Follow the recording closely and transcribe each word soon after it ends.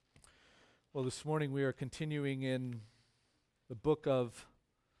Well, this morning we are continuing in the book of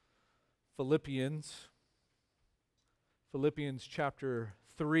Philippians. Philippians chapter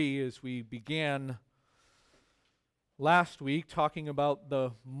 3, as we began last week talking about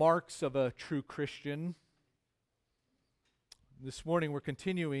the marks of a true Christian. This morning we're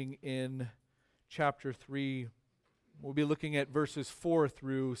continuing in chapter 3. We'll be looking at verses 4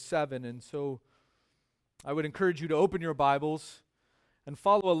 through 7. And so I would encourage you to open your Bibles and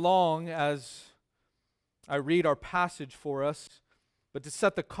follow along as I read our passage for us. But to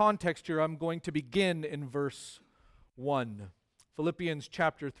set the context here, I'm going to begin in verse 1. Philippians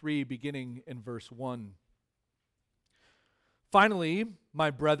chapter 3, beginning in verse 1. Finally, my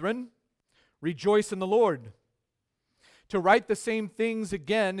brethren, rejoice in the Lord. To write the same things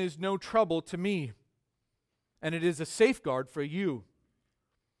again is no trouble to me, and it is a safeguard for you.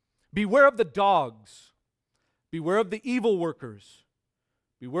 Beware of the dogs. Beware of the evil workers.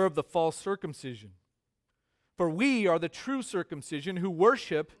 Beware of the false circumcision. For we are the true circumcision who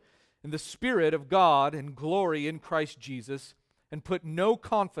worship in the Spirit of God and glory in Christ Jesus and put no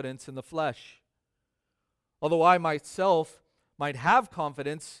confidence in the flesh. Although I myself might have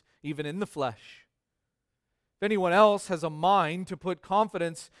confidence even in the flesh. If anyone else has a mind to put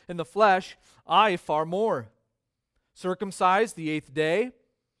confidence in the flesh, I far more. Circumcised the 8th day,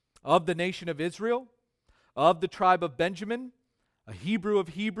 of the nation of Israel, of the tribe of Benjamin, a Hebrew of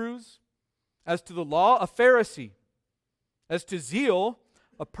Hebrews, as to the law, a Pharisee, as to zeal,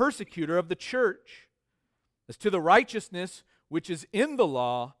 a persecutor of the church, as to the righteousness which is in the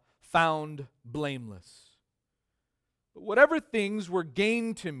law, found blameless. But whatever things were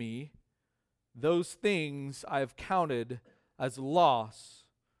gained to me, those things I have counted as loss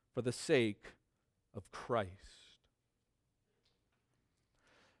for the sake of Christ.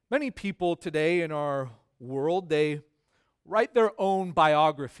 Many people today in our world, they write their own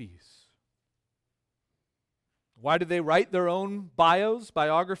biographies. Why do they write their own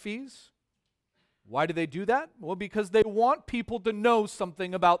biographies? Why do they do that? Well, because they want people to know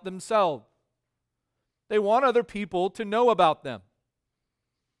something about themselves. They want other people to know about them.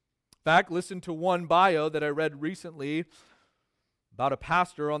 In fact, listen to one bio that I read recently about a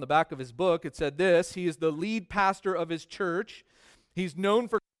pastor. On the back of his book, it said this: he is the lead pastor of his church. He's known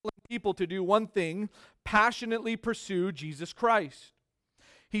for calling people to do one thing: passionately pursue Jesus Christ.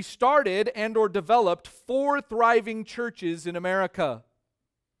 He started and or developed 4 thriving churches in America.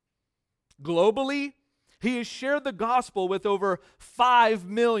 Globally, he has shared the gospel with over 5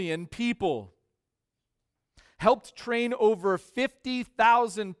 million people. Helped train over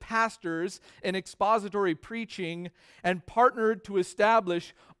 50,000 pastors in expository preaching and partnered to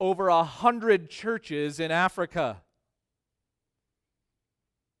establish over 100 churches in Africa.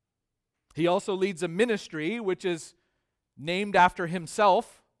 He also leads a ministry which is named after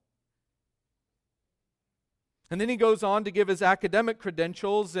himself. And then he goes on to give his academic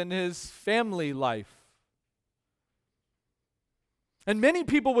credentials and his family life. And many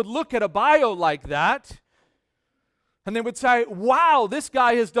people would look at a bio like that and they would say, wow, this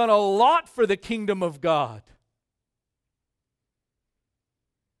guy has done a lot for the kingdom of God.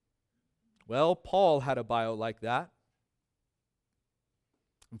 Well, Paul had a bio like that.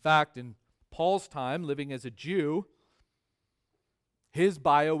 In fact, in Paul's time, living as a Jew, his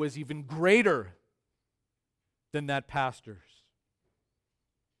bio was even greater than that pastor's.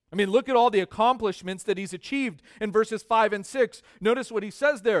 I mean, look at all the accomplishments that he's achieved in verses 5 and 6. Notice what he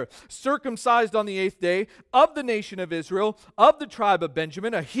says there. Circumcised on the 8th day, of the nation of Israel, of the tribe of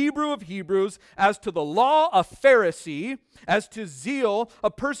Benjamin, a Hebrew of Hebrews, as to the law, a Pharisee, as to zeal, a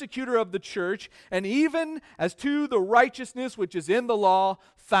persecutor of the church, and even as to the righteousness which is in the law,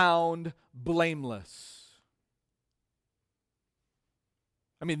 found blameless.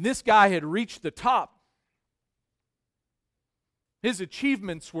 I mean, this guy had reached the top. His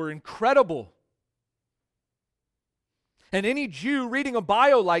achievements were incredible. And any Jew reading a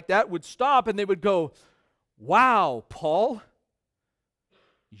bio like that would stop and they would go, wow, Paul,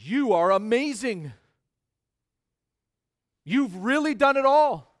 you are amazing. You've really done it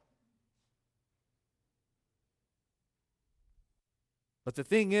all. But the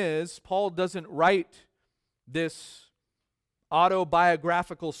thing is, Paul doesn't write this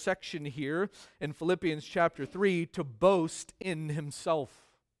autobiographical section here in Philippians chapter 3 to boast in himself.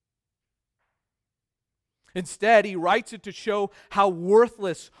 Instead, he writes it to show how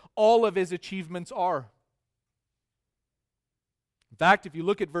worthless all of his achievements are. In fact, if you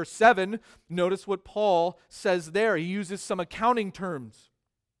look at verse 7, notice what Paul says there. He uses some accounting terms.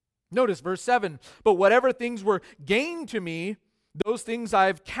 Notice verse 7, but whatever things were gained to me, those things I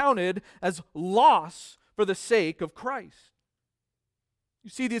have counted as loss for the sake of Christ. You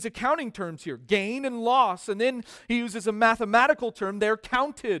see these accounting terms here, gain and loss, and then he uses a mathematical term, they're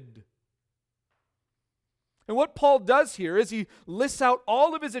counted. And what Paul does here is he lists out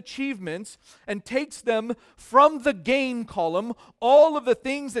all of his achievements and takes them from the gain column, all of the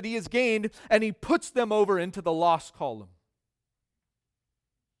things that he has gained, and he puts them over into the loss column.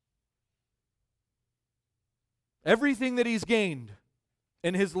 Everything that he's gained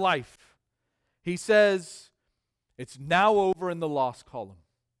in his life, he says, it's now over in the loss column.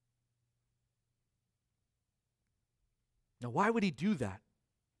 Now, why would he do that?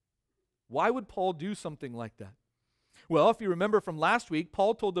 Why would Paul do something like that? Well, if you remember from last week,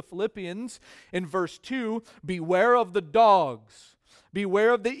 Paul told the Philippians in verse 2, beware of the dogs,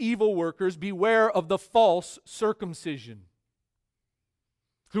 beware of the evil workers, beware of the false circumcision.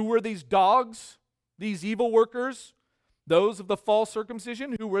 Who were these dogs, these evil workers, those of the false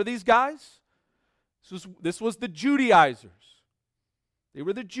circumcision? Who were these guys? This was the Judaizers. They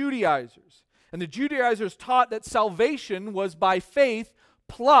were the Judaizers. And the Judaizers taught that salvation was by faith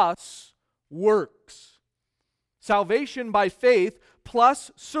plus works. Salvation by faith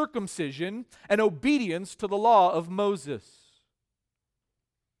plus circumcision and obedience to the law of Moses.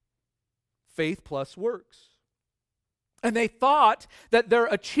 Faith plus works. And they thought that their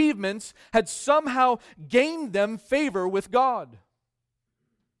achievements had somehow gained them favor with God.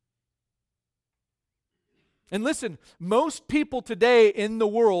 And listen, most people today in the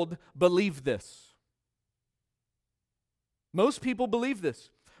world believe this. Most people believe this.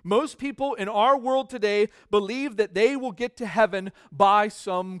 Most people in our world today believe that they will get to heaven by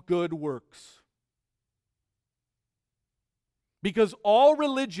some good works. Because all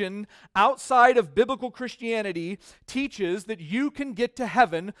religion outside of biblical Christianity teaches that you can get to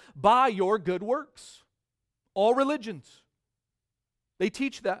heaven by your good works. All religions. They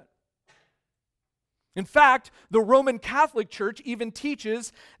teach that. In fact, the Roman Catholic Church even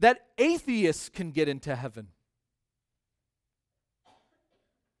teaches that atheists can get into heaven.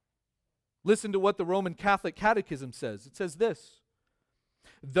 Listen to what the Roman Catholic Catechism says. It says this: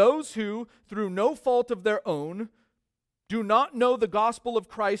 those who, through no fault of their own, do not know the gospel of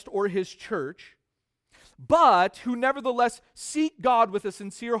Christ or his church, but who nevertheless seek God with a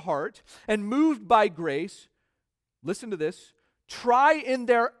sincere heart and moved by grace, listen to this, try in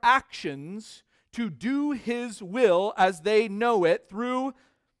their actions to do his will as they know it through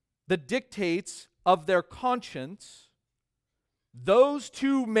the dictates of their conscience, those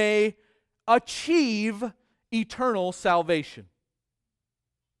two may achieve eternal salvation.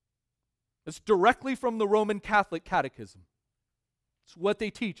 It's directly from the Roman Catholic Catechism. It's what they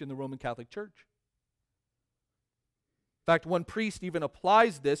teach in the Roman Catholic Church. In fact, one priest even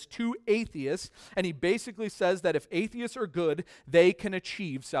applies this to atheists, and he basically says that if atheists are good, they can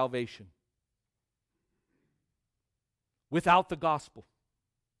achieve salvation without the gospel.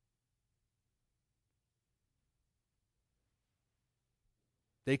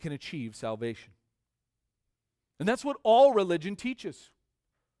 They can achieve salvation. And that's what all religion teaches.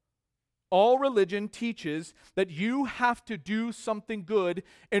 All religion teaches that you have to do something good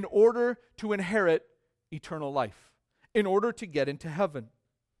in order to inherit eternal life, in order to get into heaven.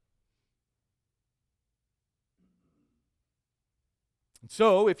 And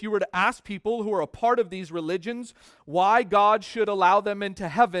so, if you were to ask people who are a part of these religions why God should allow them into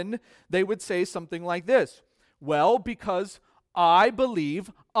heaven, they would say something like this: well, because I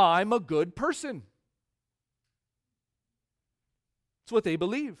believe I'm a good person. That's what they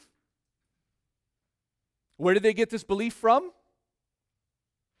believe. Where did they get this belief from?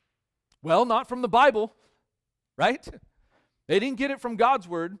 Well, not from the Bible, right? They didn't get it from God's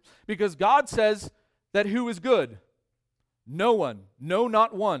word, because God says that who is good? No one. No,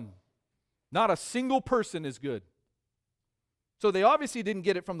 not one. Not a single person is good. So they obviously didn't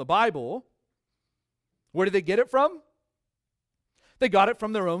get it from the Bible. Where did they get it from? They got it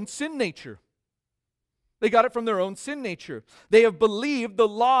from their own sin nature. They got it from their own sin nature. They have believed the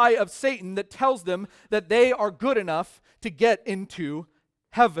lie of Satan that tells them that they are good enough to get into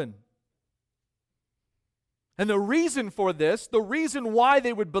heaven. And the reason for this, the reason why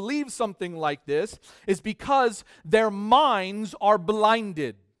they would believe something like this, is because their minds are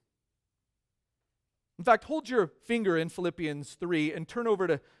blinded. In fact, hold your finger in Philippians 3 and turn over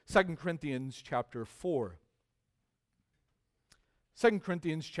to 2 Corinthians chapter 4. 2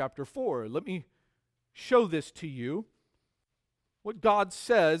 Corinthians chapter 4. Let me show this to you. What God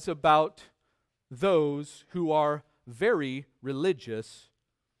says about those who are very religious,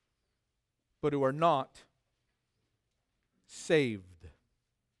 but who are not saved,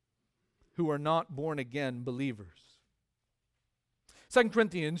 who are not born again believers. 2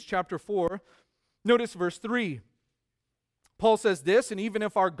 Corinthians chapter 4, notice verse 3. Paul says this, and even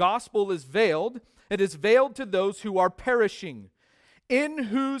if our gospel is veiled, it is veiled to those who are perishing, in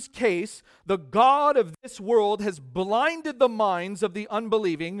whose case the God of this world has blinded the minds of the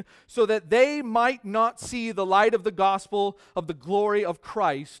unbelieving, so that they might not see the light of the gospel of the glory of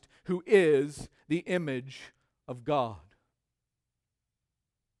Christ, who is the image of God.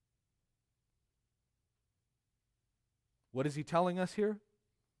 What is he telling us here?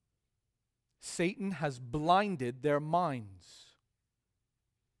 Satan has blinded their minds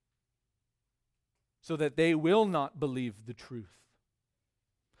so that they will not believe the truth,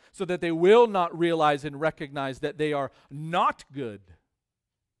 so that they will not realize and recognize that they are not good,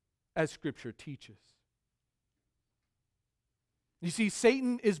 as Scripture teaches. You see,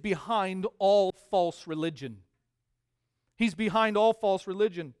 Satan is behind all false religion. He's behind all false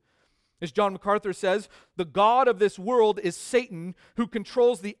religion. As John MacArthur says, the God of this world is Satan, who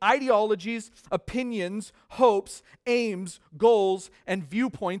controls the ideologies, opinions, hopes, aims, goals, and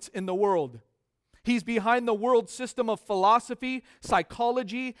viewpoints in the world. He's behind the world system of philosophy,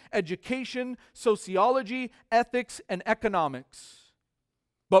 psychology, education, sociology, ethics, and economics.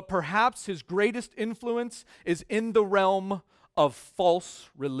 But perhaps his greatest influence is in the realm of false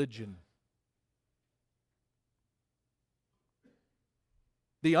religion.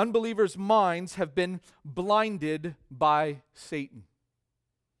 The unbelievers' minds have been blinded by Satan.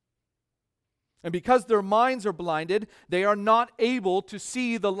 And because their minds are blinded, they are not able to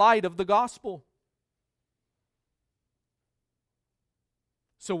see the light of the gospel.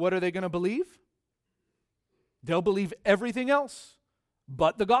 So what are they going to believe? They'll believe everything else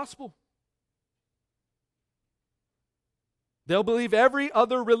but the gospel. They'll believe every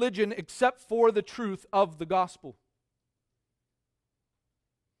other religion except for the truth of the gospel.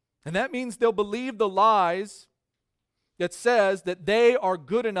 And that means they'll believe the lies that says that they are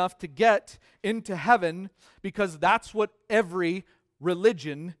good enough to get into heaven because that's what every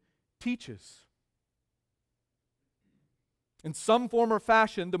religion teaches. In some form or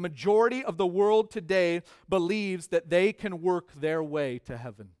fashion, the majority of the world today believes that they can work their way to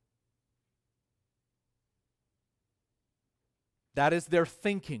heaven. That is their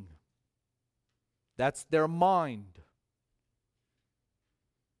thinking. That's their mind.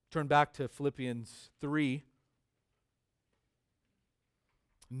 Turn back to Philippians 3.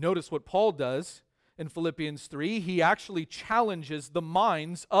 Notice what Paul does in Philippians 3. He actually challenges the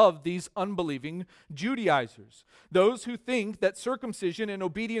minds of these unbelieving Judaizers, those who think that circumcision and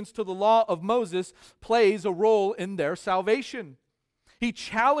obedience to the law of Moses plays a role in their salvation. He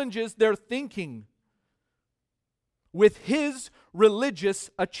challenges their thinking with his religious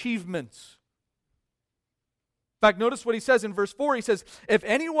achievements. In fact, notice what he says in verse 4. He says, if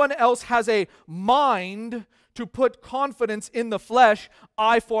anyone else has a mind to put confidence in the flesh,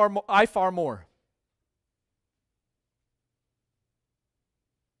 I far more.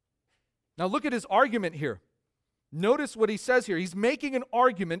 Now look at his argument here. Notice what he says here. He's making an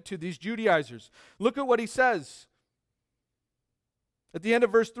argument to these Judaizers. Look at what he says. At the end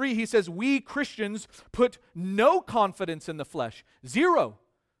of verse 3, he says, we Christians put no confidence in the flesh. Zero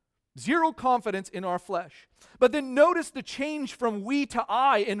confidence in our flesh. But then notice the change from we to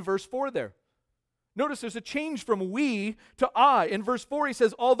I in verse 4 there. Notice there's a change from we to I. In verse 4 he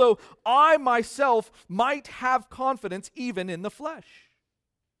says, although I myself might have confidence even in the flesh.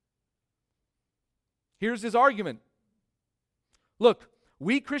 Here's his argument. Look,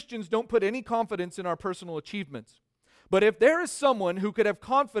 we Christians don't put any confidence in our personal achievements. But if there is someone who could have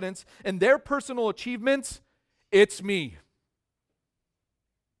confidence in their personal achievements, it's me.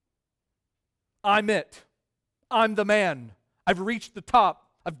 I'm it. I'm the man. I've reached the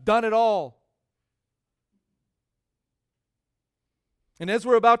top. I've done it all. And as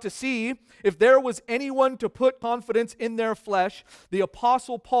we're about to see, if there was anyone to put confidence in their flesh, the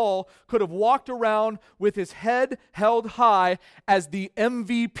Apostle Paul could have walked around with his head held high as the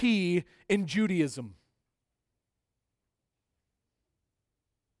MVP in Judaism.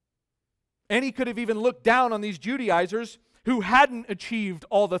 And he could have even looked down on these Judaizers who hadn't achieved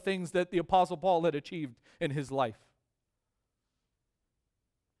all the things that the Apostle Paul had achieved in his life.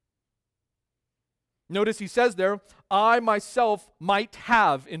 Notice he says there, I myself might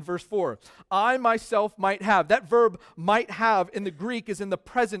have, in verse 4. I myself might have. That verb might have in the Greek is in the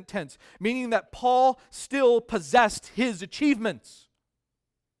present tense, meaning that Paul still possessed his achievements.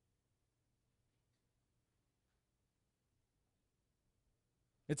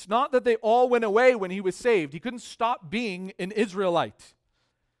 It's not that they all went away when he was saved. He couldn't stop being an Israelite.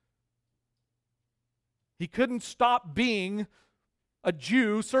 He couldn't stop being a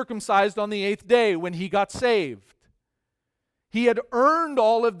Jew circumcised on the 8th day when he got saved. He had earned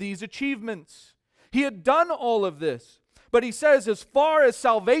all of these achievements. He had done all of this. But he says, as far as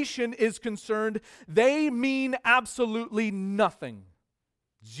salvation is concerned, they mean absolutely nothing.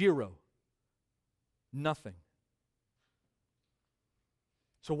 Zero. Nothing.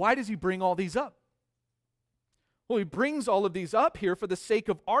 So why does he bring all these up? Well, he brings all of these up here for the sake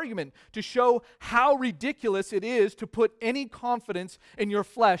of argument, to show how ridiculous it is to put any confidence in your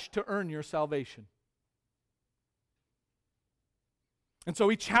flesh to earn your salvation. And so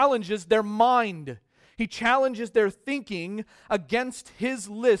he challenges their mind. He challenges their thinking against his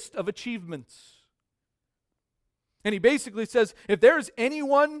list of achievements. And he basically says, if there's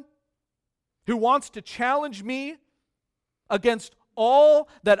anyone who wants to challenge me against all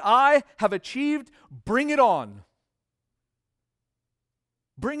that I have achieved, bring it on.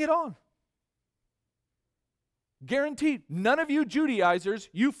 Bring it on. Guaranteed, none of you Judaizers,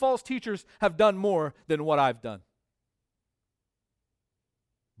 you false teachers, have done more than what I've done.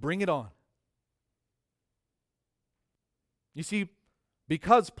 Bring it on. You see,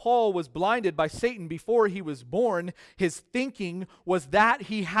 because Paul was blinded by Satan before he was born, his thinking was that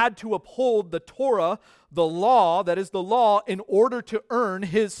he had to uphold the Torah, the law, that is the law, in order to earn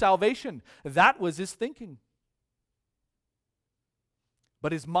his salvation. That was his thinking.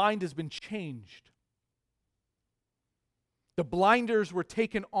 But his mind has been changed. The blinders were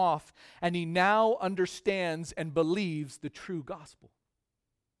taken off, and he now understands and believes the true gospel.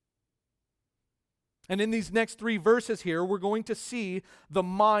 And in these next 3 verses here, we're going to see the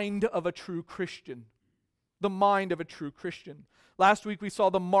mind of a true Christian. The mind of a true Christian. Last week we saw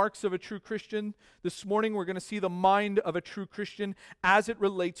the marks of a true Christian. This morning we're going to see the mind of a true Christian as it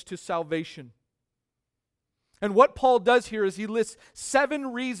relates to salvation. And what Paul does here is he lists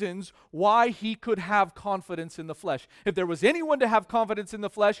 7 reasons why he could have confidence in the flesh. If there was anyone to have confidence in the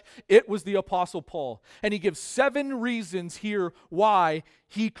flesh, it was the Apostle Paul. And he gives 7 reasons here why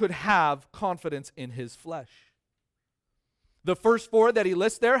he could have confidence in his flesh. The first 4 that he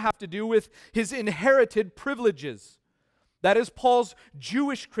lists there have to do with his inherited privileges. That is Paul's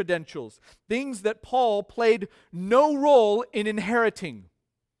Jewish credentials, things that Paul played no role in inheriting.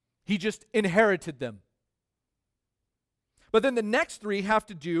 He just inherited them. But then the next 3 have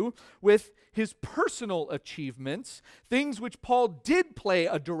to do with his personal achievements, things which Paul did play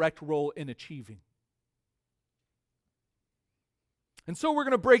a direct role in achieving. And so we're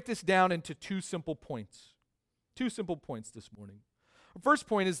going to break this down into 2 simple points. 2 simple points this morning. The first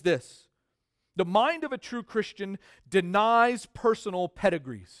point is this: the mind of a true Christian denies personal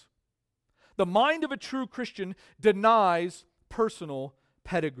pedigrees. The mind of a true Christian denies personal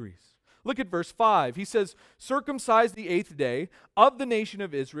pedigrees. Look at verse 5. He says, circumcised the 8th day, of the nation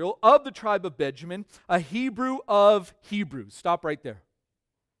of Israel, of the tribe of Benjamin, a Hebrew of Hebrews. Stop right there.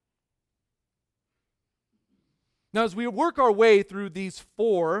 Now, as we work our way through these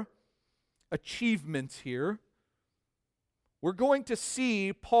 4 achievements here, we're going to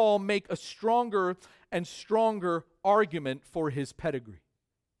see Paul make a stronger and stronger argument for his pedigree.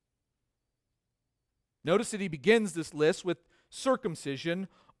 Notice that he begins this list with circumcision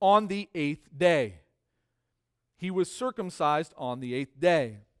on the 8th day. He was circumcised on the 8th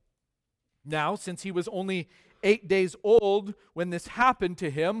day. Now, since he was only 8 days old when this happened to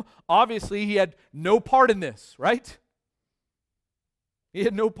him, obviously he had no part in this, right? He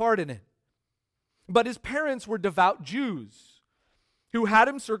had no part in it. But his parents were devout Jews who had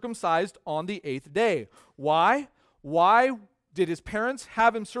him circumcised on the 8th day. Why? Why did his parents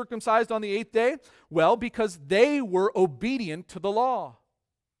have him circumcised on the 8th day? Well, because they were obedient to the law.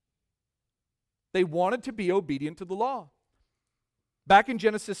 They wanted to be obedient to the law. Back in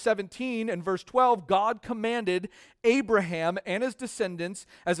Genesis 17 and verse 12, God commanded Abraham and his descendants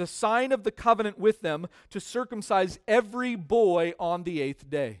as a sign of the covenant with them to circumcise every boy on the 8th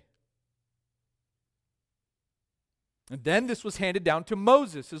day. And then this was handed down to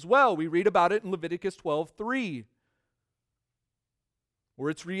Moses as well. We read about it in Leviticus 12:3, where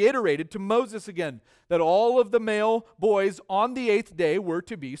it's reiterated to Moses again that all of the male boys on the 8th day were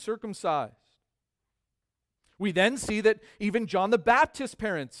to be circumcised. We then see that even John the Baptist's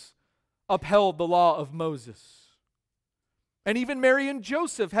parents upheld the law of Moses. And even Mary and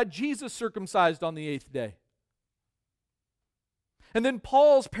Joseph had Jesus circumcised on the 8th day. And then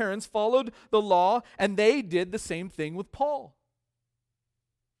Paul's parents followed the law, and they did the same thing with Paul.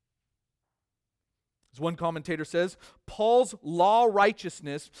 As one commentator says, Paul's law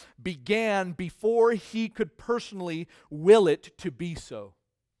righteousness began before he could personally will it to be so.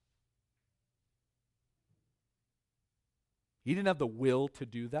 He didn't have the will to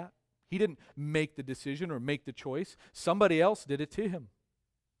do that. He didn't make the decision or make the choice. Somebody else did it to him.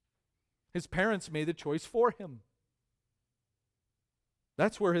 His parents made the choice for him.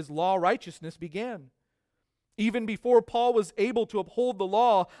 That's where his law righteousness began. Even before Paul was able to uphold the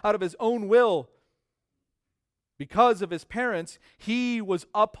law out of his own will, because of his parents, he was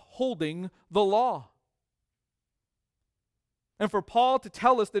upholding the law. And for Paul to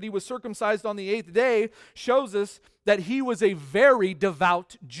tell us that he was circumcised on the 8th day shows us that he was a very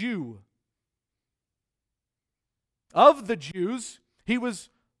devout Jew. Of the Jews, he was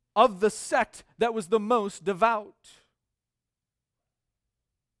of the sect that was the most devout.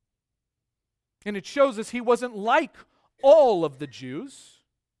 And it shows us he wasn't like all of the Jews,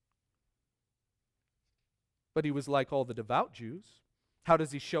 but he was like all the devout Jews. How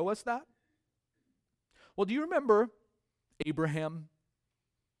does he show us that? Well, do you remember Abraham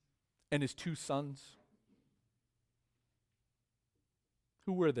and his 2 sons?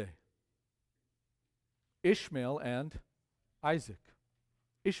 Who were they? Ishmael and Isaac.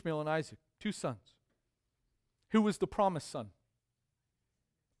 Ishmael and Isaac, 2 sons. Who was the promised son?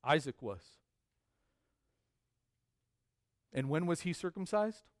 Isaac was. And when was he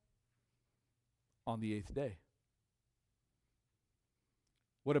circumcised? On the 8th day.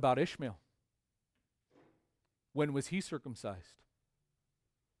 What about Ishmael? When was he circumcised?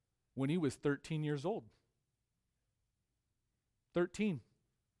 When he was 13 years old. 13.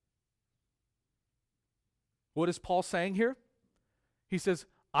 What is Paul saying here? He says,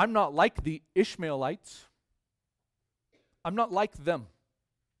 I'm not like the Ishmaelites. I'm not like them.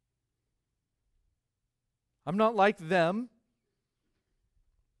 I'm not like them,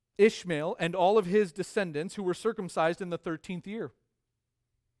 Ishmael and all of his descendants who were circumcised in the 13th year.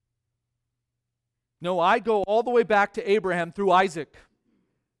 No, I go all the way back to Abraham through Isaac,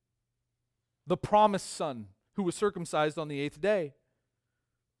 the promised son who was circumcised on the 8th day.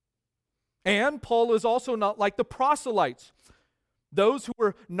 And Paul is also not like the proselytes, those who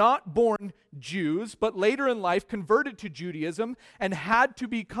were not born Jews, but later in life converted to Judaism and had to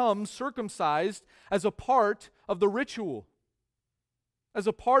become circumcised as a part of the ritual. As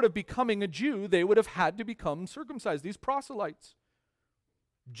a part of becoming a Jew, they would have had to become circumcised. These proselytes,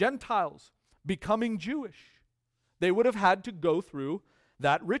 Gentiles, becoming Jewish, they would have had to go through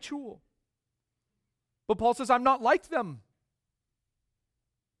that ritual. But Paul says, I'm not like them.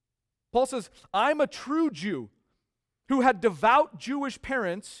 Paul says, I'm a true Jew who had devout Jewish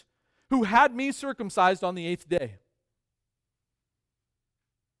parents who had me circumcised on the 8th day.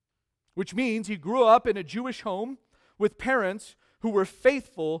 Which means he grew up in a Jewish home with parents who were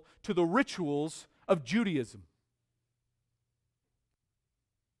faithful to the rituals of Judaism.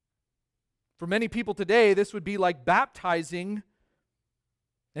 For many people today, this would be like baptizing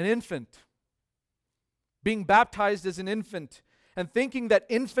an infant. Being baptized as an infant and thinking that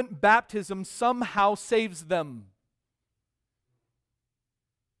infant baptism somehow saves them.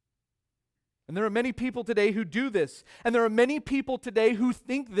 And there are many people today who do this. And there are many people today who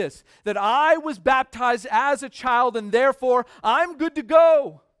think this, that I was baptized as a child and therefore I'm good to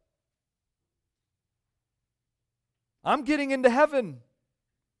go. I'm getting into heaven.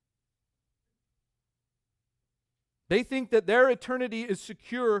 They think that their eternity is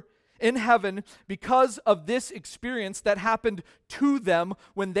secure in heaven because of this experience that happened to them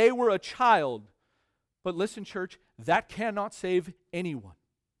when they were a child. But listen, church, that cannot save anyone.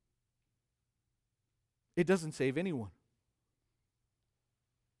 It doesn't save anyone.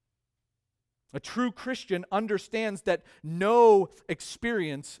 A true Christian understands that no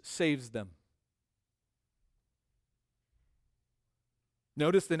experience saves them.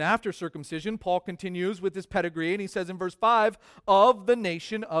 Notice then after circumcision, Paul continues with his pedigree, and he says in verse 5, of the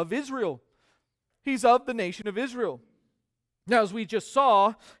nation of Israel. He's of the nation of Israel. Now, as we just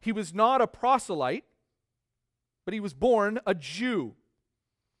saw, he was not a proselyte, but he was born a Jew.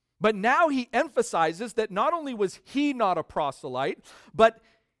 But now he emphasizes that not only was he not a proselyte, but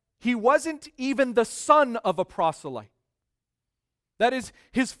he wasn't even the son of a proselyte. That is,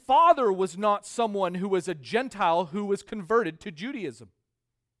 his father was not someone who was a Gentile who was converted to Judaism.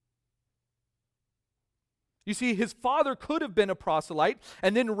 You see, his father could have been a proselyte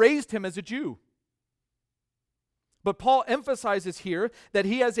and then raised him as a Jew. But Paul emphasizes here that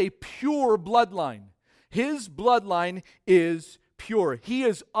he has a pure bloodline. His bloodline is pure. He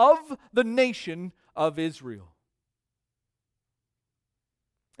is of the nation of Israel.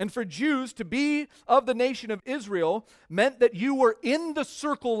 And for Jews to be of the nation of Israel meant that you were in the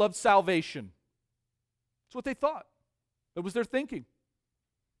circle of salvation. That's what they thought. That was their thinking.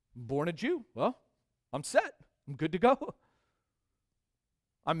 Born a Jew. Well, I'm set. I'm good to go.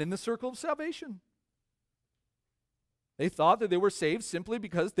 I'm in the circle of salvation. They thought that they were saved simply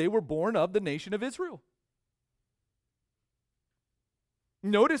because they were born of the nation of Israel.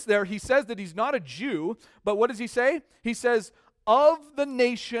 Notice there, he says that he's not a Jew, but what does he say? He says, of the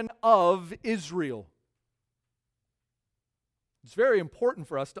nation of Israel. It's very important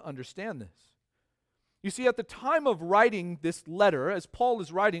for us to understand this. You see, at the time of writing this letter, as Paul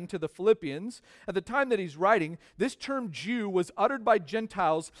is writing to the Philippians, at the time that he's writing, this term Jew was uttered by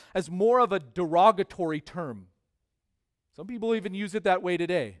Gentiles as more of a derogatory term. Some people even use it that way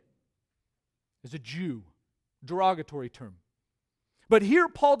today, as a Jew, derogatory term. But here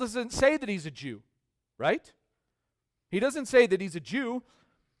Paul doesn't say that he's a Jew, right? He doesn't say that he's a Jew,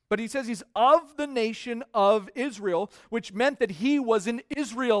 but he says he's of the nation of Israel, which meant that he was an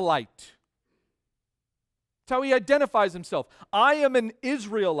Israelite. That's how he identifies himself. I am an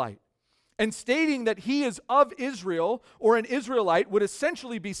Israelite. And stating that he is of Israel or an Israelite would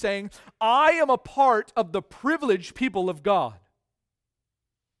essentially be saying, I am a part of the privileged people of God.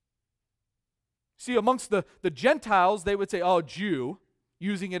 See, amongst the Gentiles, they would say, oh, Jew,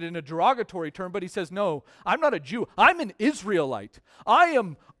 using it in a derogatory term, but he says, no, I'm not a Jew. I'm an Israelite. I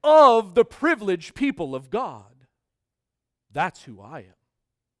am of the privileged people of God. That's who I am.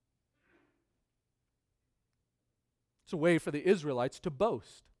 It's a way for the Israelites to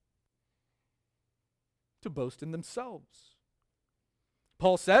boast in themselves.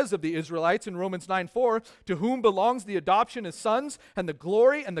 Paul says of the Israelites in Romans 9:4, to whom belongs the adoption as sons, and the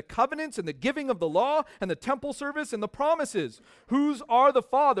glory, and the covenants, and the giving of the law, and the temple service, and the promises, whose are the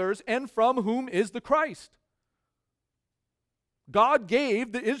fathers, and from whom is the Christ. God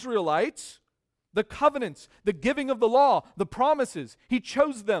gave the Israelites the covenants, the giving of the law, the promises. He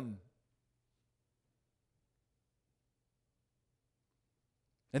chose them.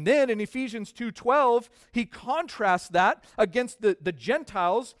 And then in Ephesians 2:12, he contrasts that against the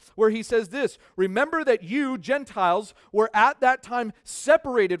Gentiles, where he says this, remember that you, Gentiles, were at that time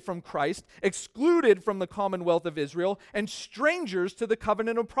separated from Christ, excluded from the commonwealth of Israel, and strangers to the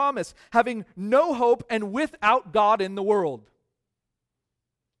covenant of promise, having no hope and without God in the world.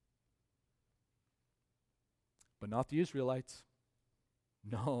 But not the Israelites.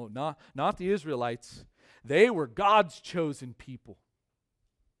 No, not the Israelites. They were God's chosen people.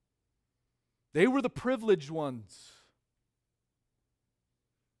 They were the privileged ones.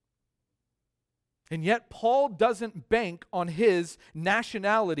 And yet Paul doesn't bank on his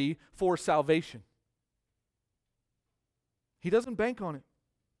nationality for salvation. He doesn't bank on it.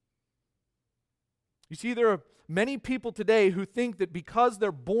 You see, there are many people today who think that because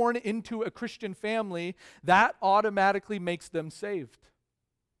they're born into a Christian family, that automatically makes them saved.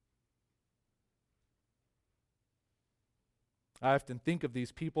 I often think of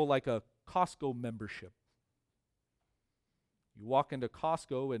these people like a Costco membership. You walk into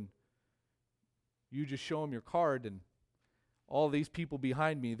Costco and you just show them your card, and all these people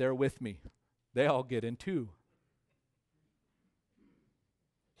behind me, they're with me. They all get in too.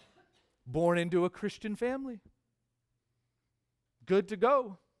 Born into a Christian family. Good to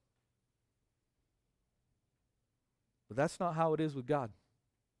go. But that's not how it is with God.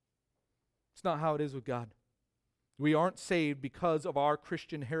 It's not how it is with God. We aren't saved because of our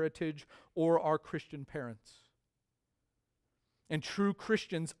Christian heritage or our Christian parents. And true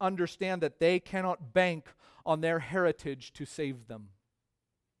Christians understand that they cannot bank on their heritage to save them.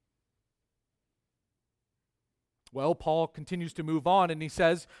 Well, Paul continues to move on, and he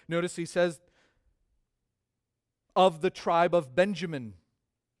says, notice he says, of the tribe of Benjamin.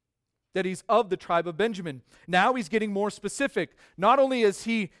 That he's of the tribe of Benjamin. Now he's getting more specific. Not only is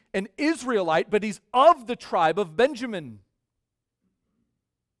he an Israelite, but he's of the tribe of Benjamin.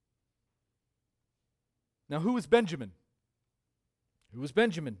 Now, who is Benjamin? Who is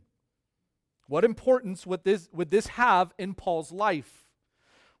Benjamin? What importance would this have in Paul's life?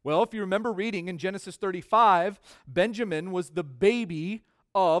 Well, if you remember reading in Genesis 35, Benjamin was the baby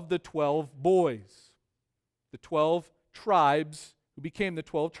of the 12 boys. The 12 tribes who became the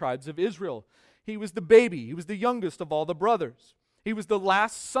 12 tribes of Israel. He was the baby. He was the youngest of all the brothers. He was the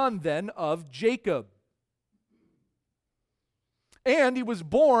last son then of Jacob. And he was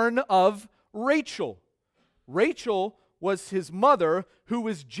born of Rachel. Rachel was his mother, who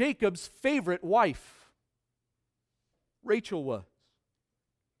was Jacob's favorite wife. Rachel was.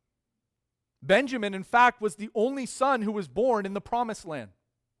 Benjamin, in fact, was the only son who was born in the Promised Land.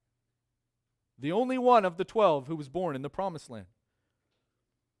 The only one of the 12 who was born in the Promised Land.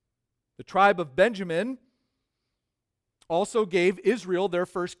 The tribe of Benjamin also gave Israel their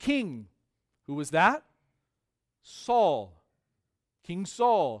first king. Who was that? Saul. King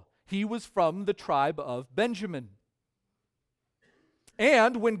Saul. He was from the tribe of Benjamin.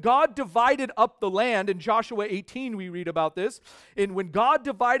 And when God divided up the land, in Joshua 18 we read about this, and when God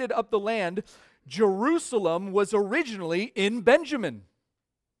divided up the land, Jerusalem was originally in Benjamin.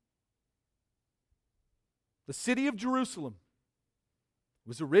 The city of Jerusalem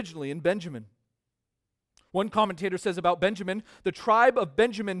was originally in Benjamin. One commentator says about Benjamin, the tribe of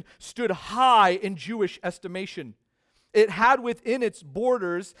Benjamin stood high in Jewish estimation. It had within its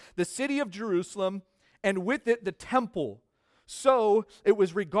borders the city of Jerusalem, and with it the temple. So it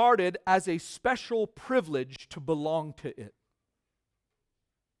was regarded as a special privilege to belong to it.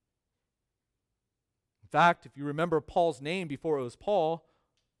 In fact, if you remember Paul's name before it was Paul,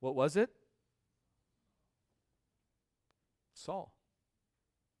 what was it? Saul.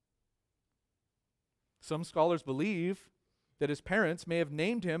 Some scholars believe that his parents may have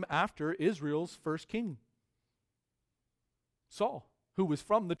named him after Israel's first king, Saul, who was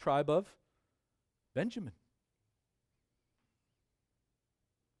from the tribe of Benjamin.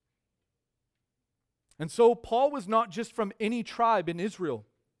 And so Paul was not just from any tribe in Israel.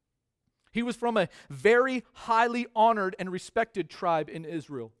 He was from a very highly honored and respected tribe in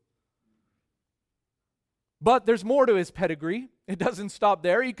Israel. But there's more to his pedigree. It doesn't stop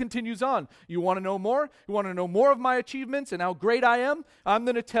there. He continues on. You want to know more? You want to know more of my achievements and how great I am? I'm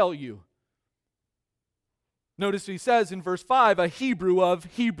going to tell you. Notice he says in verse 5, a Hebrew of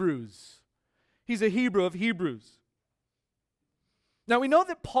Hebrews. He's a Hebrew of Hebrews. Now we know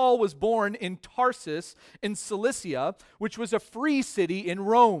that Paul was born in Tarsus in Cilicia, which was a free city in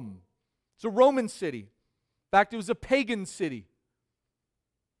Rome. It's a Roman city. In fact, it was a pagan city.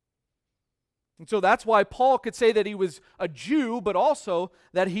 And so that's why Paul could say that he was a Jew, but also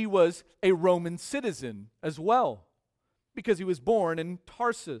that he was a Roman citizen as well, because he was born in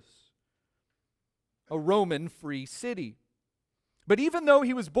Tarsus, a Roman free city. But even though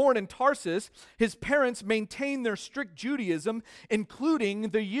he was born in Tarsus, his parents maintained their strict Judaism, including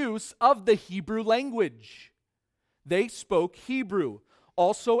the use of the Hebrew language. They spoke Hebrew,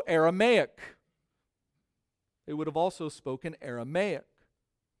 also Aramaic. They would have also spoken Aramaic.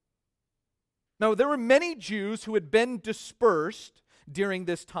 Now, there were many Jews who had been dispersed during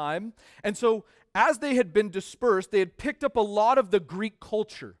this time, and so as they had been dispersed, they had picked up a lot of the Greek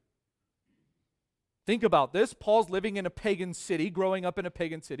culture. Think about this. Paul's living in a pagan city, growing up in a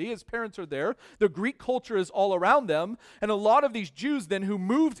pagan city. His parents are there. The Greek culture is all around them. And a lot of these Jews then who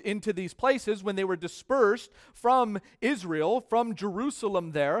moved into these places when they were dispersed from Israel, from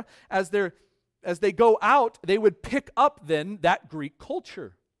Jerusalem there, as they go out, they would pick up then that Greek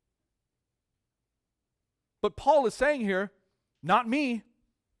culture. But Paul is saying here, not me.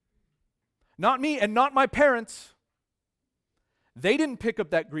 Not me and not my parents. They didn't pick up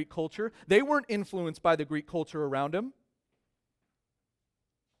that Greek culture. They weren't influenced by the Greek culture around him.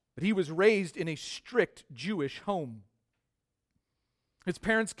 But he was raised in a strict Jewish home. His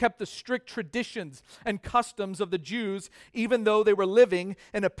parents kept the strict traditions and customs of the Jews, even though they were living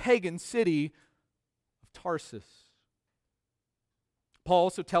in a pagan city of Tarsus. Paul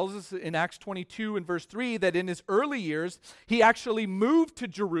also tells us in Acts 22 and verse 3 that in his early years, he actually moved to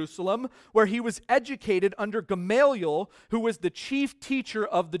Jerusalem where he was educated under Gamaliel, who was the chief teacher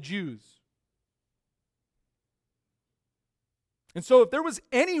of the Jews. And so if there was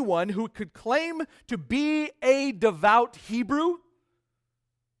anyone who could claim to be a devout Hebrew,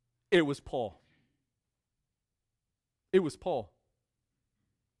 it was Paul. It was Paul.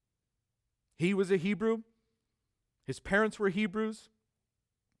 He was a Hebrew. His parents were Hebrews.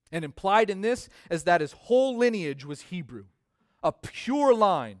 And implied in this is that his whole lineage was Hebrew, a pure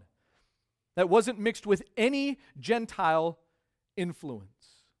line that wasn't mixed with any Gentile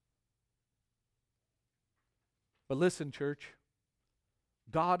influence. But listen, church,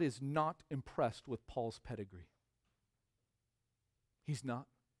 God is not impressed with Paul's pedigree. He's not.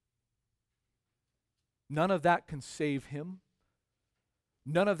 None of that can save him.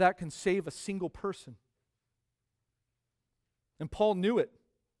 None of that can save a single person. And Paul knew it.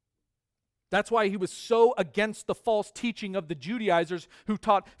 That's why he was so against the false teaching of the Judaizers who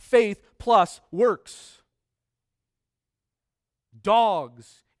taught faith plus works.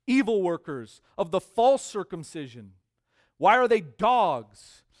 Dogs, evil workers of the false circumcision. Why are they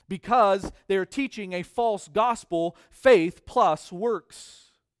dogs? Because they're teaching a false gospel, faith plus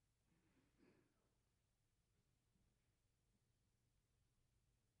works.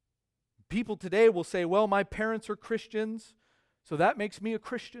 People today will say, well, my parents are Christians, so that makes me a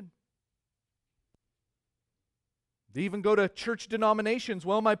Christian. They even go to church denominations.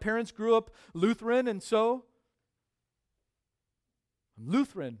 Well, my parents grew up Lutheran, and so I'm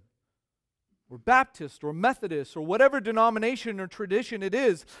Lutheran, or Baptist, or Methodist, or whatever denomination or tradition it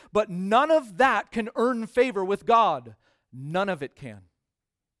is. But none of that can earn favor with God. None of it can.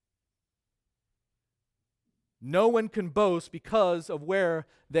 No one can boast because of where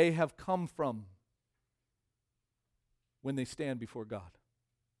they have come from when they stand before God.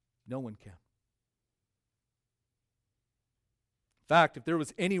 No one can. In fact, if there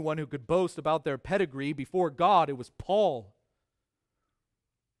was anyone who could boast about their pedigree before God, it was Paul.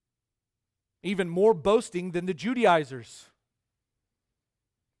 Even more boasting than the Judaizers.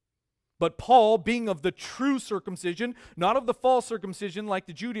 But Paul, being of the true circumcision, not of the false circumcision like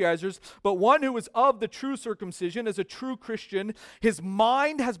the Judaizers, but one who is of the true circumcision as a true Christian, his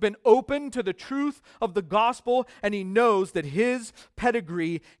mind has been opened to the truth of the gospel, and he knows that his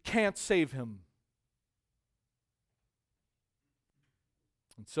pedigree can't save him.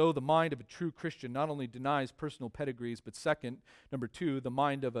 And so the mind of a true Christian not only denies personal pedigrees, but second, number two, the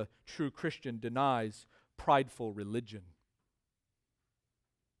mind of a true Christian denies prideful religion.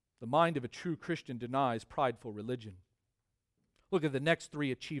 The mind of a true Christian denies prideful religion. Look at the next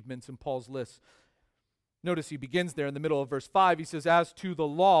three achievements in Paul's list. Notice he begins there in the middle of verse 5. He says, as to the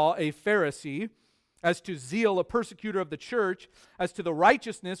law, a Pharisee, as to zeal, a persecutor of the church, as to the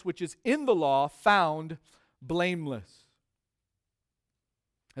righteousness which is in the law, found blameless.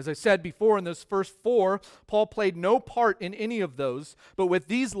 As I said before in those first four, Paul played no part in any of those, but with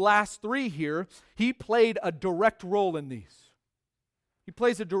these last three here, he played a direct role in these. He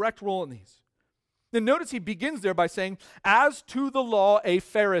plays a direct role in these. Then notice he begins there by saying, as to the law, a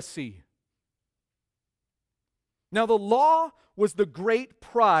Pharisee. Now the law was the great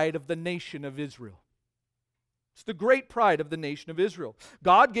pride of the nation of Israel. It's the great pride of the nation of Israel.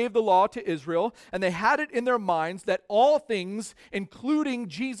 God gave the law to Israel, and they had it in their minds that all things, including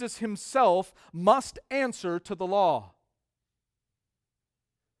Jesus himself, must answer to the law.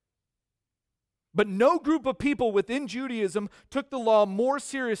 But no group of people within Judaism took the law more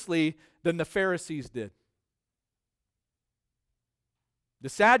seriously than the Pharisees did. The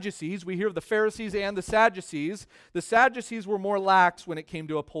Sadducees, we hear of the Pharisees and the Sadducees. The Sadducees were more lax when it came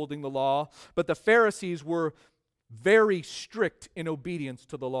to upholding the law, but the Pharisees were very strict in obedience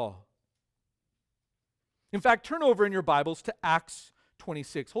to the law. In fact, turn over in your Bibles to Acts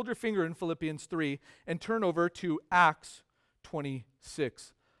 26. Hold your finger in Philippians 3 and turn over to Acts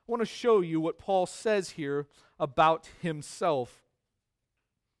 26. I want to show you what Paul says here about himself.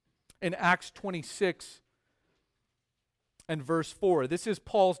 In Acts 26 and verse 4, this is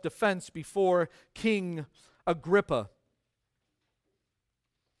Paul's defense before King Agrippa.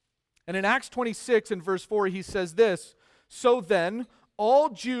 And in Acts 26 and verse 4, he says this, so then, all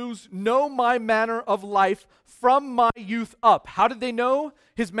Jews know my manner of life from my youth up. How did they know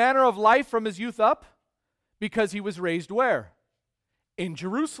his manner of life from his youth up? Because he was raised where? In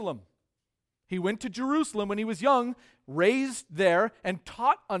Jerusalem. He went to Jerusalem when he was young, raised there, and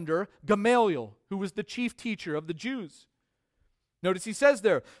taught under Gamaliel, who was the chief teacher of the Jews. Notice he says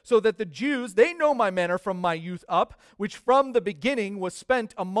there, so that the Jews, they know my manner from my youth up, which from the beginning was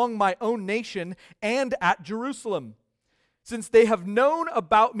spent among my own nation and at Jerusalem. Since they have known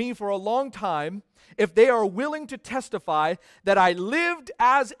about me for a long time, if they are willing to testify that I lived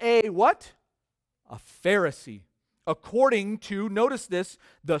as a what? A Pharisee. According to, notice this,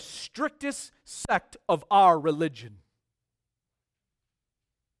 the strictest sect of our religion.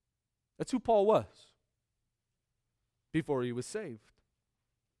 That's who Paul was before he was saved.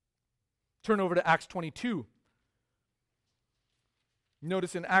 Turn over to Acts 22.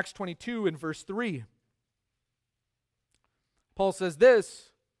 Notice in Acts 22 in verse 3, Paul says this,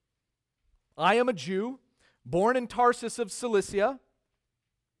 I am a Jew, born in Tarsus of Cilicia,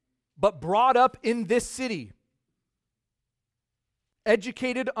 but brought up in this city,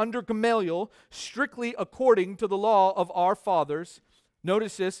 educated under Gamaliel, strictly according to the law of our fathers.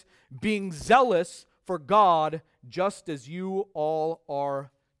 Notice this, being zealous for God, just as you all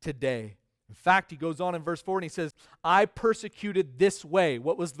are today. In fact, he goes on in verse 4 and he says, I persecuted this way.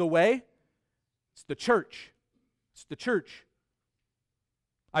 What was the way? It's the church. It's the church.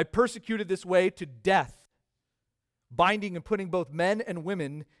 I persecuted this way to death, binding and putting both men and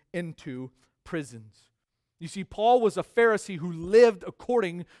women into prisons. You see, Paul was a Pharisee who lived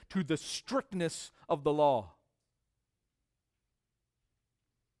according to the strictness of the law.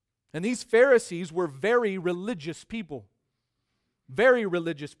 And these Pharisees were very religious people. Very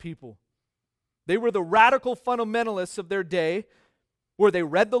religious people. They were the radical fundamentalists of their day, where they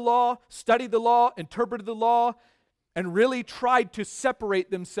read the law, studied the law, interpreted the law, and really tried to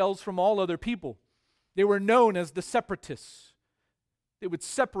separate themselves from all other people. They were known as the separatists. They would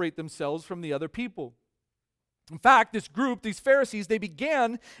separate themselves from the other people. In fact, this group, these Pharisees, they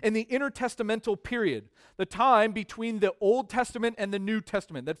began in the intertestamental period, the time between the Old Testament and the New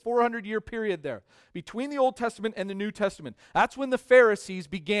Testament, that 400-year period there, between the Old Testament and the New Testament. That's when the Pharisees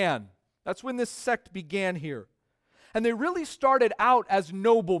began. That's when this sect began here. And they really started out as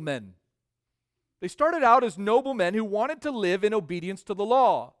noblemen. They started out as noblemen who wanted to live in obedience to the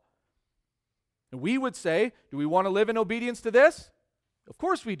law. And we would say, do we want to live in obedience to this? Of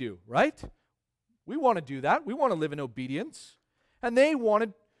course we do, right? We want to do that. We want to live in obedience. And they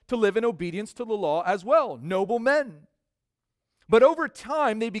wanted to live in obedience to the law as well, noble men. But over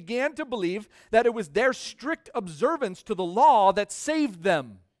time, they began to believe that it was their strict observance to the law that saved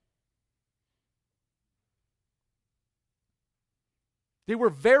them. They were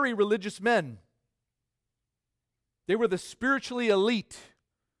very religious men. They were the spiritually elite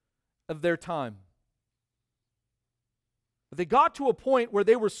of their time. But they got to a point where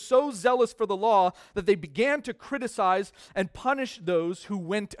they were so zealous for the law that they began to criticize and punish those who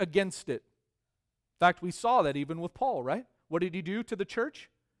went against it. In fact, we saw that even with Paul, right? What did he do to the church?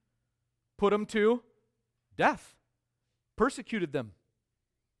 Put them to death. Persecuted them.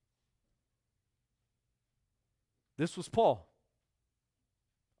 This was Paul,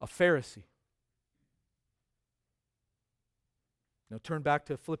 a Pharisee. Now turn back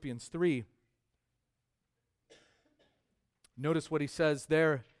to Philippians 3. Notice what he says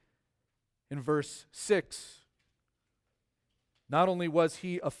there in verse 6. Not only was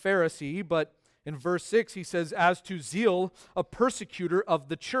he a Pharisee, but in verse 6 he says, as to zeal, a persecutor of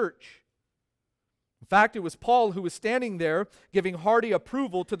the church. In fact, it was Paul who was standing there giving hearty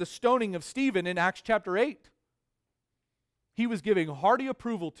approval to the stoning of Stephen in Acts chapter 8. He was giving hearty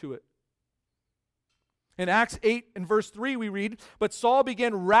approval to it. In Acts 8 and verse 3 we read, but Saul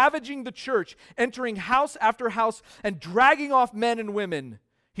began ravaging the church, entering house after house and dragging off men and women.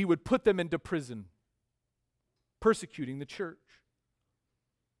 He would put them into prison, persecuting the church.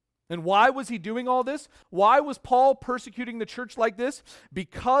 And why was he doing all this? Why was Paul persecuting the church like this?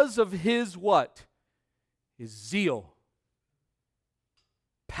 Because of his what? His zeal,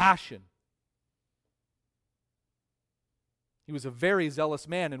 passion. He was a very zealous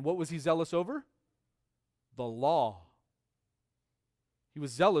man, and what was he zealous over? The law. He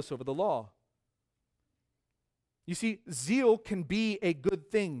was zealous over the law. You see, zeal can be a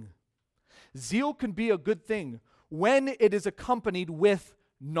good thing. Zeal can be a good thing when it is accompanied with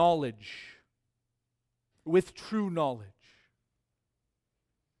knowledge, with true knowledge.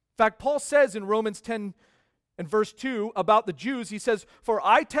 In fact, Paul says in Romans 10 and verse 2 about the Jews, he says, for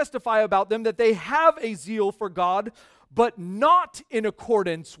I testify about them that they have a zeal for God, but not in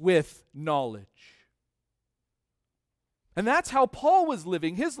accordance with knowledge. And that's how Paul was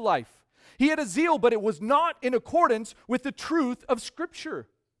living his life. He had a zeal, but it was not in accordance with the truth of Scripture.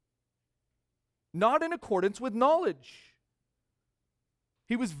 Not in accordance with knowledge.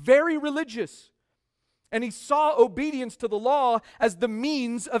 He was very religious, and he saw obedience to the law as the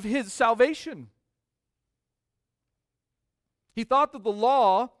means of his salvation. He thought that the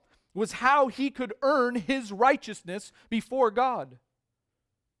law was how he could earn his righteousness before God.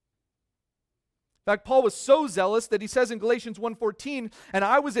 In fact, Paul was so zealous that he says in Galatians 1:14, and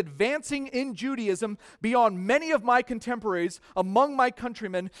I was advancing in Judaism beyond many of my contemporaries among my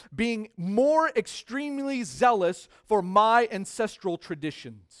countrymen, being more extremely zealous for my ancestral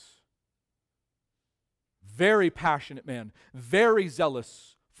traditions. Very passionate man, very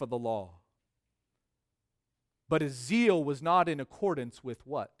zealous for the law. But his zeal was not in accordance with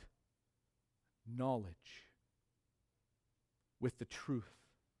what? Knowledge. With the truth.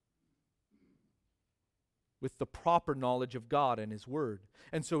 With the proper knowledge of God and His Word.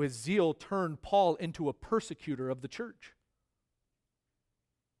 And so his zeal turned Paul into a persecutor of the church.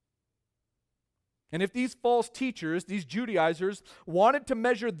 And if these false teachers, these Judaizers, wanted to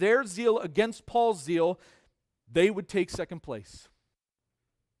measure their zeal against Paul's zeal, they would take second place.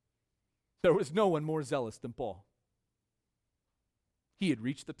 There was no one more zealous than Paul. He had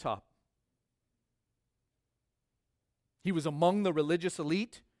reached the top. He was among the religious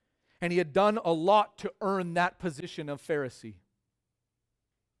elite, and he had done a lot to earn that position of Pharisee.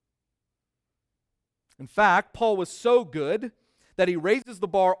 In fact, Paul was so good that he raises the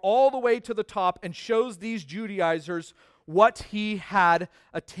bar all the way to the top and shows these Judaizers what he had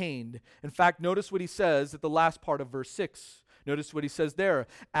attained. In fact, notice what he says at the last part of verse 6. Notice what he says there.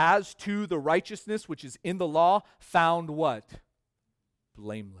 As to the righteousness which is in the law, found what?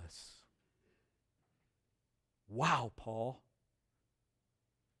 Blameless. Wow, Paul.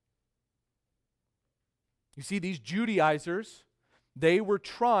 You see, these Judaizers, they were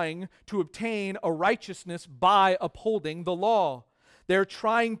trying to obtain a righteousness by upholding the law. They're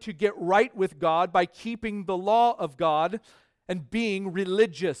trying to get right with God by keeping the law of God and being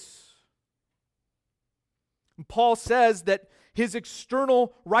religious. And Paul says that his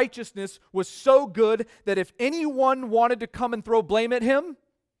external righteousness was so good that if anyone wanted to come and throw blame at him,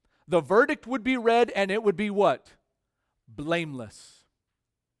 the verdict would be read and it would be what? Blameless.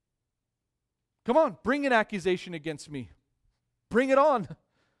 Come on, bring an accusation against me. Bring it on.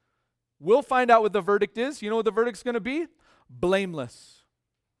 We'll find out what the verdict is. You know what the verdict's going to be? blameless,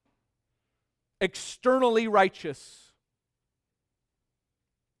 externally righteous.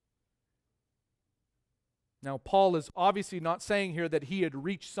 Now, Paul is obviously not saying here that he had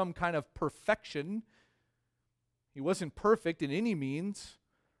reached some kind of perfection. He wasn't perfect in any means.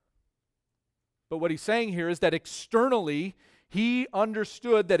 But what he's saying here is that externally, he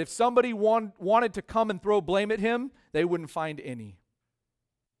understood that if somebody wanted to come and throw blame at him, they wouldn't find any.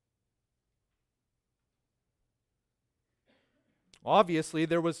 Obviously,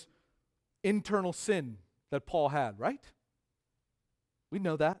 there was internal sin that Paul had, right? We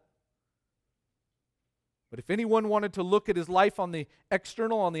know that. But if anyone wanted to look at his life on the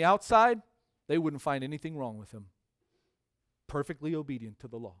external, on the outside, they wouldn't find anything wrong with him. Perfectly obedient to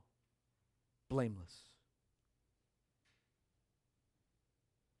the law. Blameless.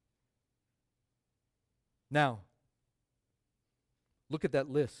 Now, look at that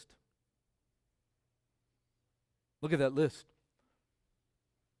list. Look at that list.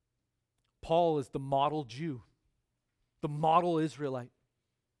 Paul is the model Jew, the model Israelite,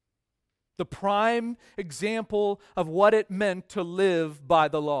 the prime example of what it meant to live by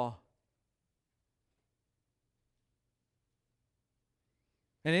the law.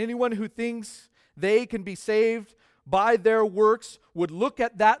 And anyone who thinks they can be saved by their works would look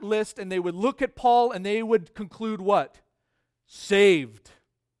at that list and they would look at Paul and they would conclude what? Saved.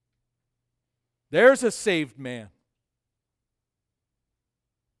 There's a saved man.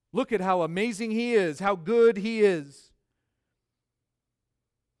 Look at how amazing he is, how good he is.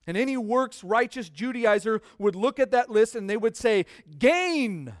 And any works righteous Judaizer would look at that list and they would say,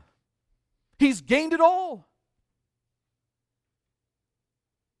 gain. He's gained it all.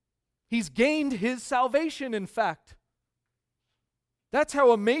 He's gained his salvation, in fact. That's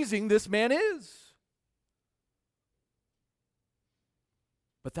how amazing this man is.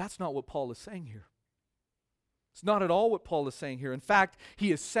 But that's not what Paul is saying here. It's not at all what Paul is saying here. In fact,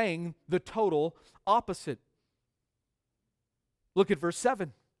 he is saying the total opposite. Look at verse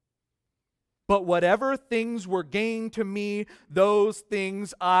 7. But whatever things were gained to me, those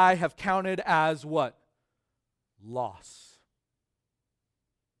things I have counted as what? Loss.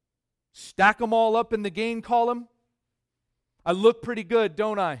 Stack them all up in the gain column. I look pretty good,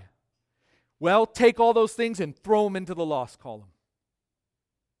 don't I? Well, take all those things and throw them into the loss column.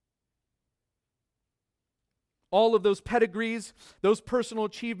 All of those pedigrees, those personal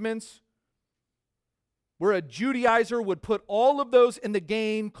achievements, where a Judaizer would put all of those in the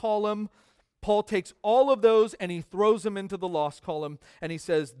gain column, Paul takes all of those and he throws them into the loss column, and he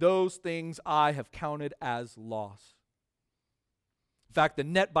says, those things I have counted as loss. In fact, the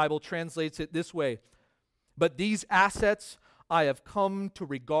Net Bible translates it this way: but these assets I have come to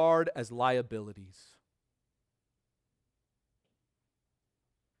regard as liabilities.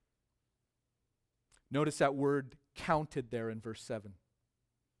 Notice that word counted there in verse 7.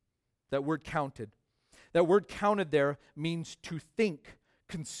 That word counted. That word counted there means to think,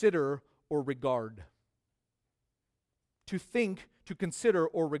 consider, or regard. To think, to consider,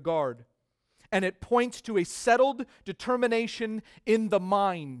 or regard. And it points to a settled determination in the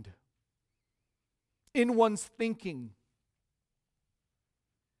mind, in one's thinking.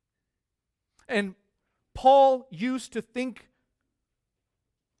 And Paul used to think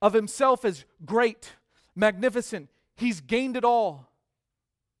of himself as great, magnificent. He's gained it all.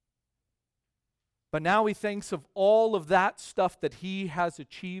 But now he thinks of all of that stuff that he has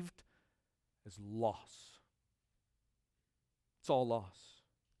achieved as loss. It's all loss.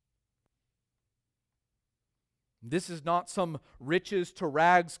 This is not some riches to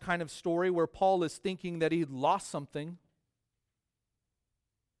rags kind of story where Paul is thinking that he lost something.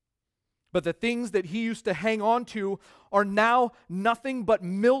 But the things that he used to hang on to are now nothing but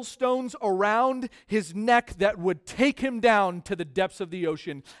millstones around his neck that would take him down to the depths of the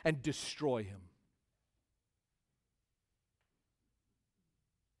ocean and destroy him.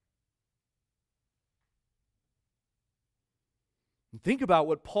 And think about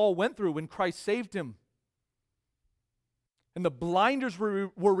what Paul went through when Christ saved him. And the blinders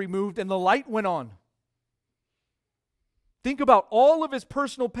were removed and the light went on. Think about all of his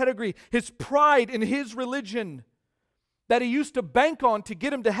personal pedigree, his pride in his religion that he used to bank on to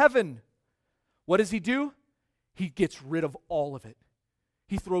get him to heaven. What does he do? He gets rid of all of it.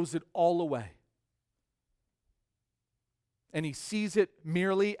 He throws it all away. And he sees it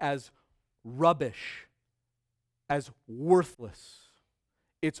merely as rubbish, as worthless.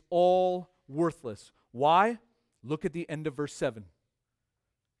 It's all worthless. Why? Look at the end of verse 7.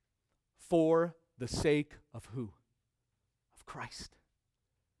 For the sake of who? Of Christ.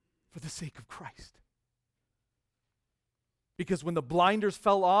 For the sake of Christ. Because when the blinders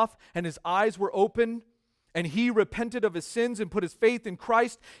fell off and his eyes were open and he repented of his sins and put his faith in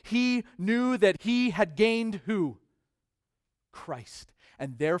Christ, he knew that he had gained who? Christ.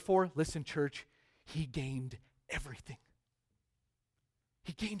 And therefore, listen, church, he gained everything.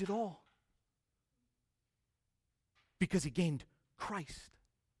 He gained it all. Because he gained Christ.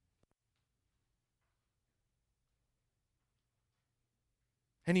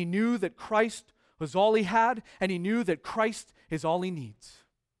 And he knew that Christ was all he had, and he knew that Christ is all he needs.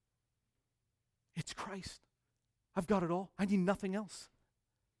 It's Christ. I've got it all. I need nothing else.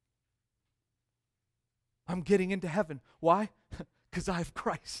 I'm getting into heaven. Why? Because I have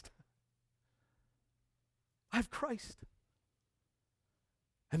Christ. I have Christ.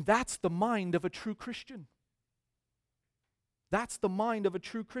 And that's the mind of a true Christian. That's the mind of a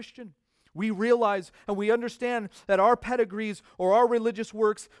true Christian. We realize and we understand that our pedigrees or our religious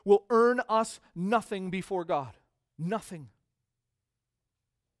works will earn us nothing before God. Nothing.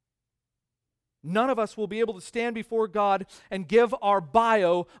 None of us will be able to stand before God and give our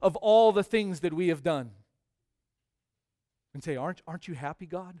bio of all the things that we have done. And say, aren't you happy,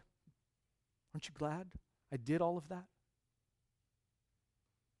 God? Aren't you glad I did all of that?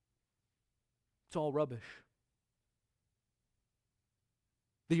 It's all rubbish.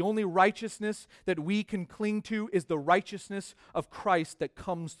 The only righteousness that we can cling to is the righteousness of Christ that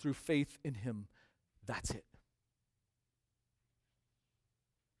comes through faith in Him. That's it.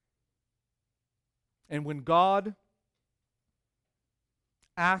 And when God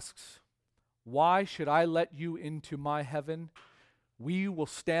asks, why should I let you into my heaven? We will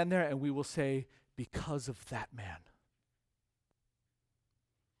stand there and we will say, because of that man.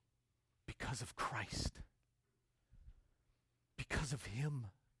 Because of Christ. Because of Him.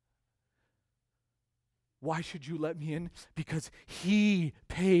 Why should you let me in? Because He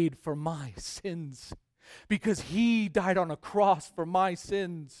paid for my sins. Because He died on a cross for my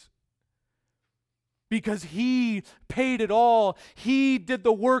sins. Because He paid it all. He did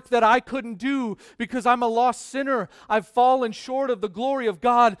the work that I couldn't do because I'm a lost sinner. I've fallen short of the glory of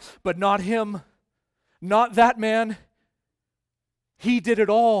God, but not Him. Not that man. He did it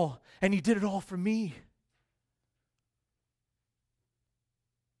all, and He did it all for me.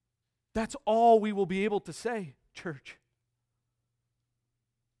 That's all we will be able to say, church.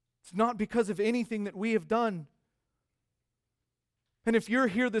 It's not because of anything that we have done. And if you're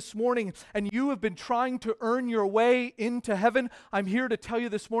here this morning and you have been trying to earn your way into heaven, I'm here to tell you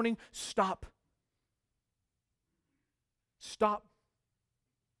this morning, stop. Stop.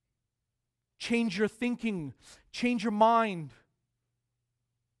 Change your thinking. Change your mind.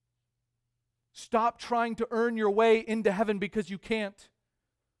 Stop trying to earn your way into heaven because you can't.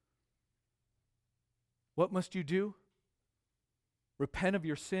 What must you do? Repent of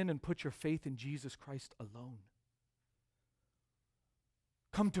your sin and put your faith in Jesus Christ alone.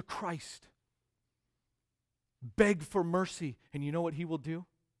 Come to Christ. Beg for mercy. And you know what He will do?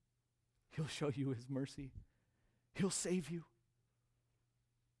 He'll show you His mercy. He'll save you.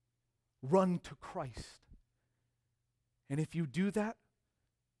 Run to Christ. And if you do that,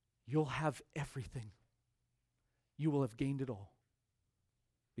 you'll have everything. You will have gained it all.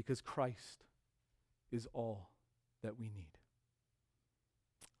 Because Christ is all that we need.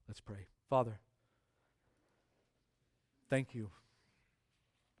 Let's pray. Father, thank you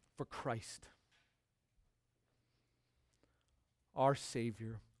for Christ, our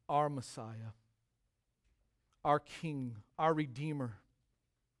Savior, our Messiah, our King, our Redeemer,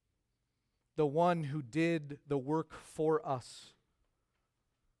 the one who did the work for us,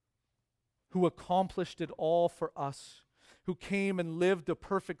 who accomplished it all for us, who came and lived a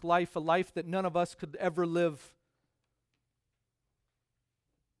perfect life, a life that none of us could ever live.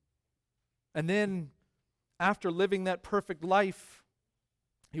 And then, after living that perfect life,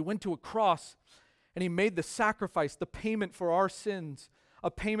 He went to a cross and He made the sacrifice, the payment for our sins,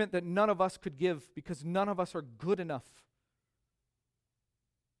 a payment that none of us could give because none of us are good enough.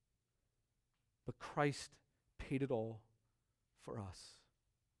 But Christ paid it all for us.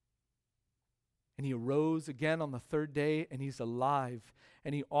 And He arose again on the third day, and He's alive,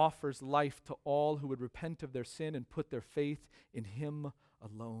 and He offers life to all who would repent of their sin and put their faith in Him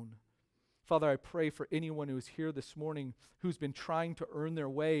alone. Father, I pray for anyone who is here this morning who's been trying to earn their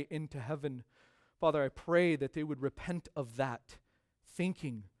way into heaven. Father, I pray that they would repent of that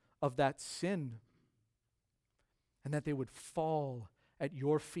thinking, of that sin, and that they would fall at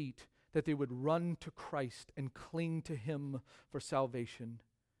your feet, that they would run to Christ and cling to Him for salvation.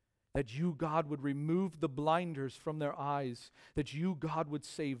 That you, God, would remove the blinders from their eyes, that you, God, would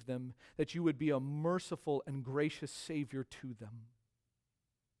save them, that you would be a merciful and gracious Savior to them.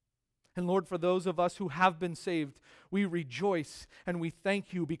 And Lord, for those of us who have been saved, we rejoice and we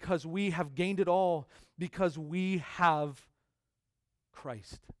thank you because we have gained it all, because we have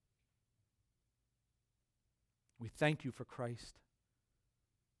Christ. We thank you for Christ.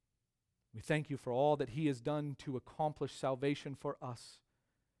 We thank you for all that he has done to accomplish salvation for us.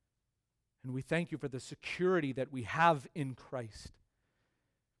 And we thank you for the security that we have in Christ,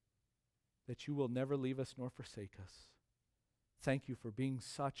 that you will never leave us nor forsake us. Thank you for being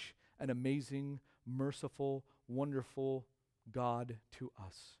such an amazing, merciful, wonderful God to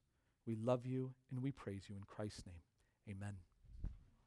us. We love you and we praise you in Christ's name. Amen.